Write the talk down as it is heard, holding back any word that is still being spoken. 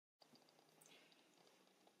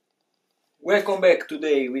Welcome back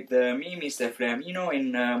today with me, Mrfleamino,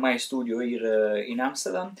 in my studio here in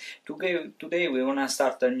Amsterdam. Today we wanna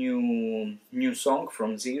start a new song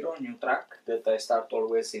from zero, new track that I start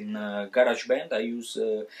always in GarageBand. I use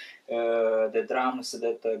the drums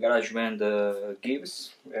that GarageBand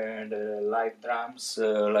gives, and live drums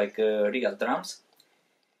like real drums.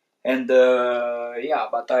 And yeah,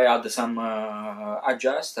 but I add some I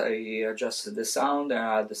adjust the sound,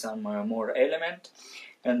 I add some more element.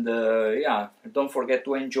 And yeah, don't forget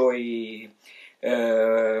to enjoy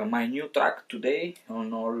my new track today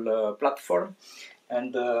on all platform.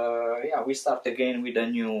 And yeah, we start again with the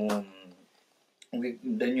new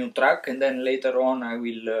track, and then later on I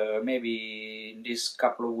will maybe in this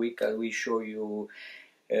couple of weeks I will show you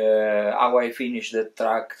how I finish the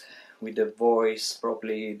track with the voice,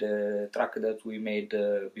 probably the track that we made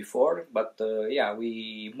before. But yeah,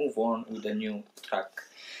 we move on with the new track,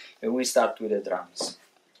 and we start with the drums.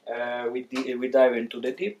 We dive into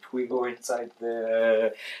the deep, we go inside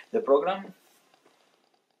the program,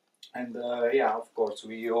 and yeah, of course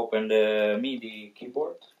we open the MIDI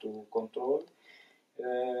keyboard to control.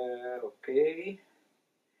 Okay,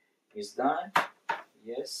 it's done.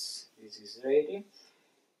 Yes, this is ready.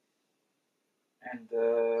 And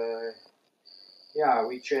yeah,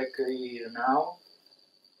 we check here now,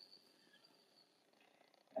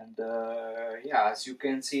 and yeah, as you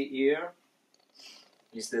can see here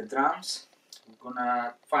is the drums. We're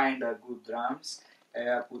gonna find a good drums.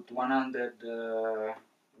 I put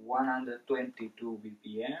 122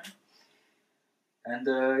 BPM, and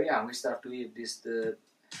yeah, we start to hear the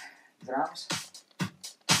drums.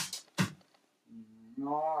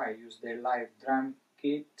 No, I use the live drum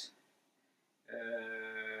kit.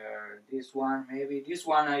 This one, maybe this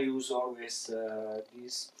one I use always.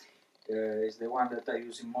 This is the one that I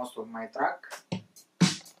use in most of my track.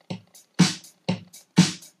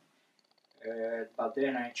 But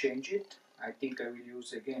then I change it. I think I will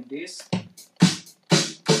use again this,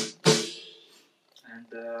 and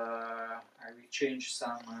I will change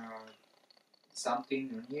some something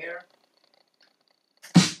in here.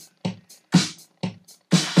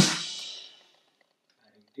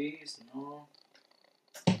 Like this, no.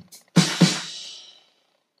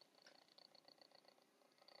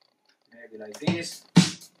 Maybe like this.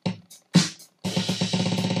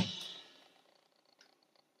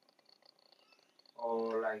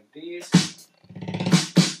 Or like this.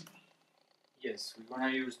 Yes, we're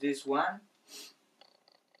gonna use this one.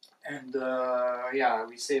 And yeah,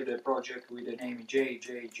 we save the project with the name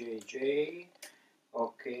JJJJ.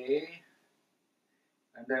 Okay.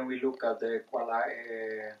 And then we look at the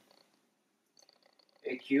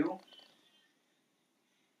EQ.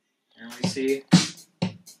 And we see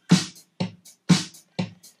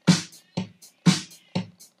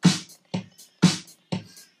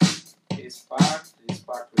this part we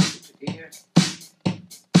put it here.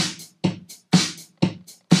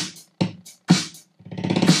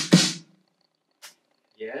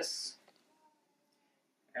 Yes.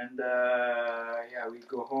 And yeah, we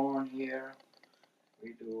go on here,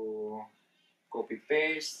 we do copy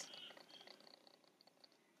paste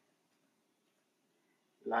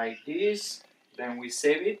like this, then we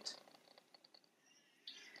save it.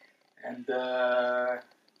 And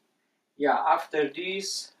yeah, after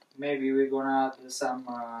this maybe we're gonna add some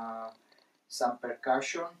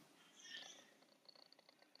percussion,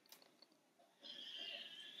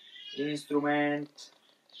 instrument,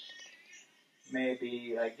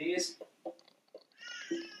 maybe like this.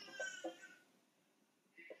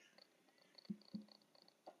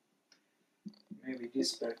 Maybe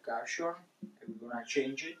this percussion, we're gonna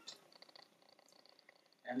change it,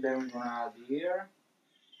 and then we're gonna add here.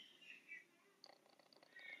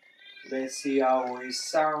 Let's see how it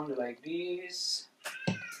sounds like this.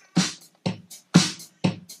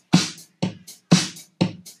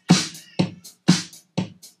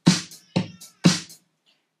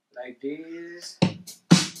 Like this.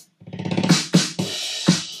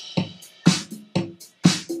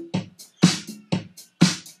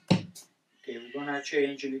 Okay, we're gonna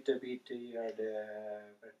change a little bit here the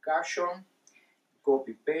percussion.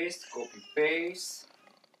 Copy paste,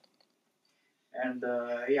 and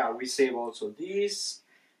yeah, we save also this.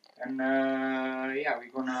 And yeah,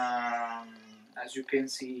 we're gonna, as you can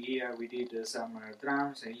see here, we did some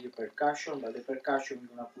drums and here percussion, but the percussion we're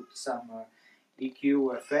gonna put some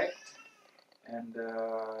EQ effect, and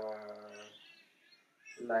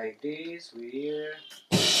like this we hear.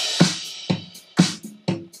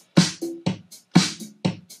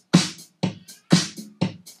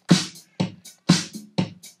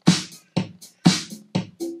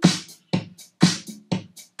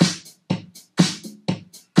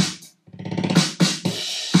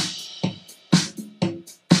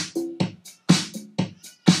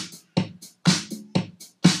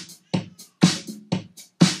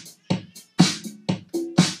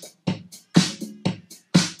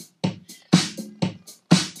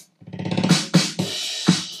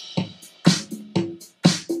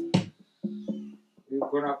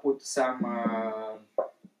 gonna put some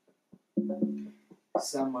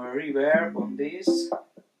reverb on this.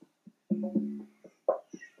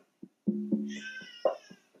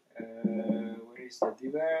 Where is the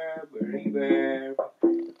reverb? Reverb.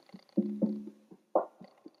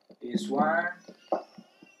 This one.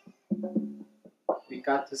 We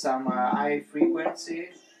cut some high frequency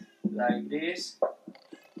like this,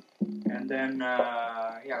 and then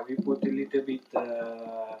yeah, we put a little bit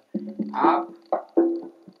up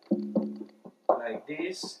like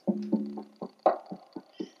this.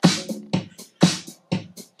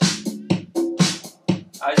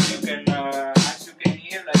 As you can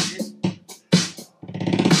hear, like this.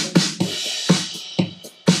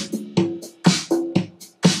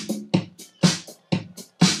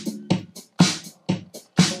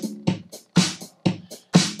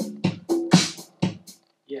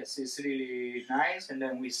 Yes, it's really nice, and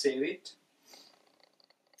then we save it,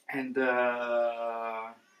 and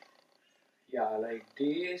yeah, like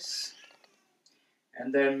this,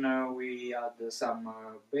 and then we add some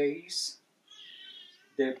bass.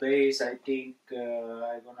 The bass, I think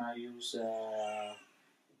I'm gonna use.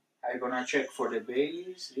 I'm gonna check for the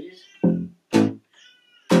bass. This.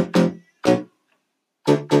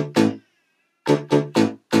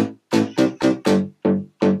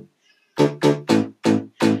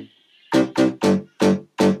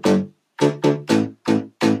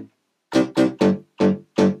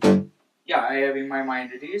 Yeah, I have in my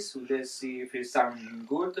mind this. So let's see if it's sounding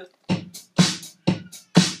good.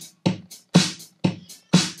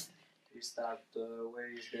 We start.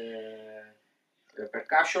 Where is the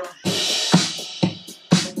percussion?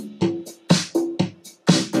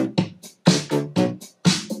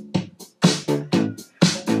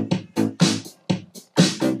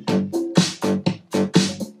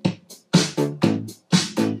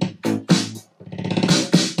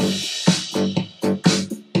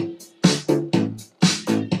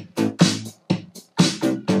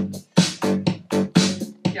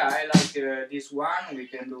 Yeah, I like this one. We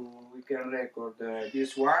can record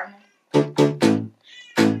this one.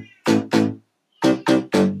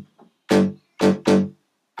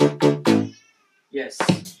 Yes.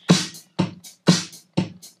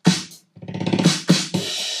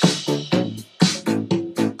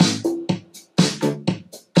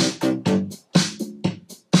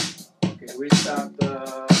 Okay, we start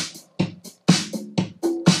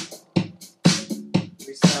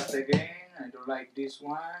again. I don't like this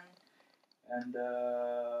one, and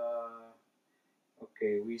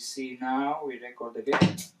okay, we see now. We record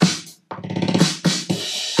again.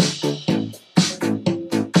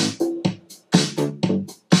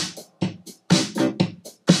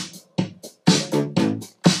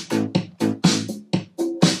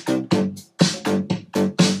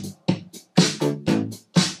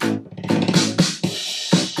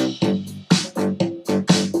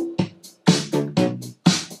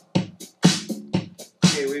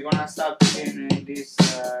 Okay, we're gonna start again in this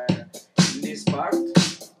part.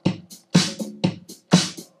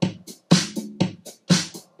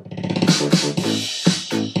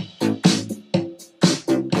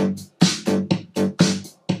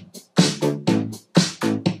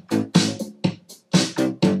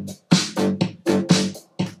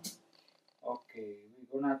 Okay,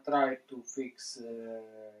 we're gonna try to fix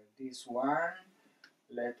this one.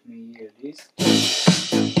 Let me hear this.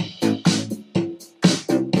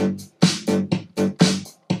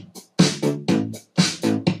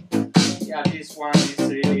 Yeah, this one is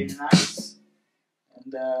really nice.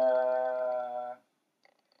 And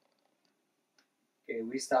okay,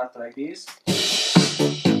 we start like this.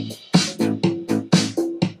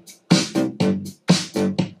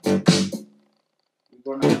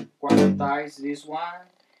 We're gonna quantize this one.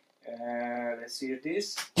 Let's hear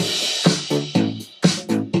this.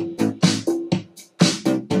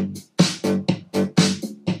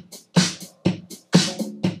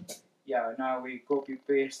 Yeah, now we copy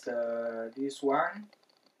paste this one.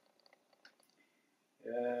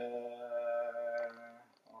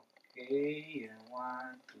 Okay,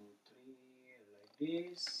 1, 2, 3, like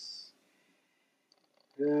this.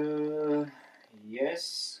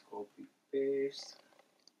 Yes, copy paste.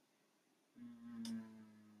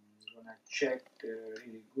 Gonna check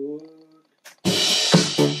really good.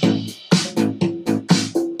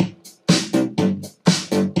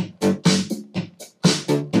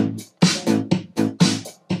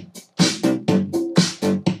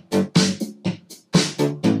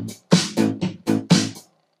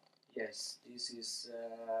 Yes, this is a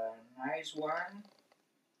nice one.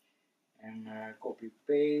 And copy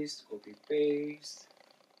paste,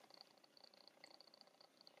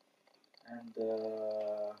 and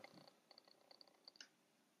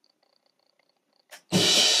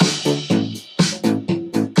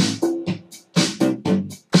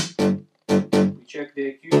check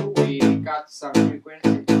the EQ, we cut some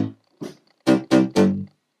frequency.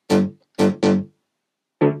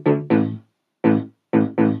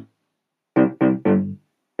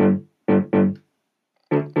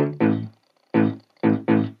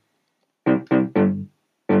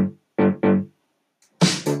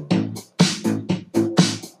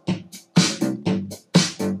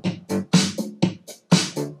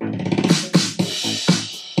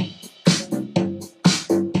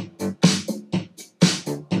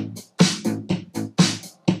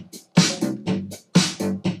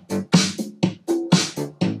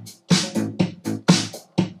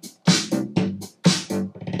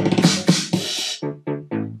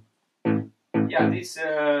 Yeah, this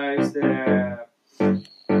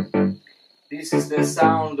is the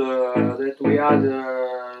sound that we had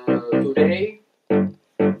today.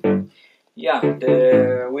 Yeah,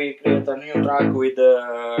 we create a new track with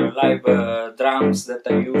live drums that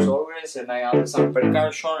I use always, and I add some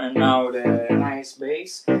percussion and now the nice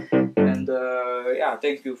bass. And yeah,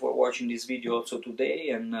 thank you for watching this video also today,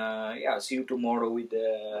 and yeah, see you tomorrow with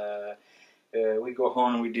we go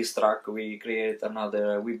on with this track. We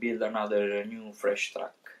build another new fresh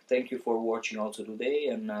track. Thank you for watching also today,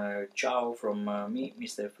 and ciao from me,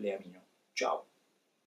 Mr. Fleamino. Ciao.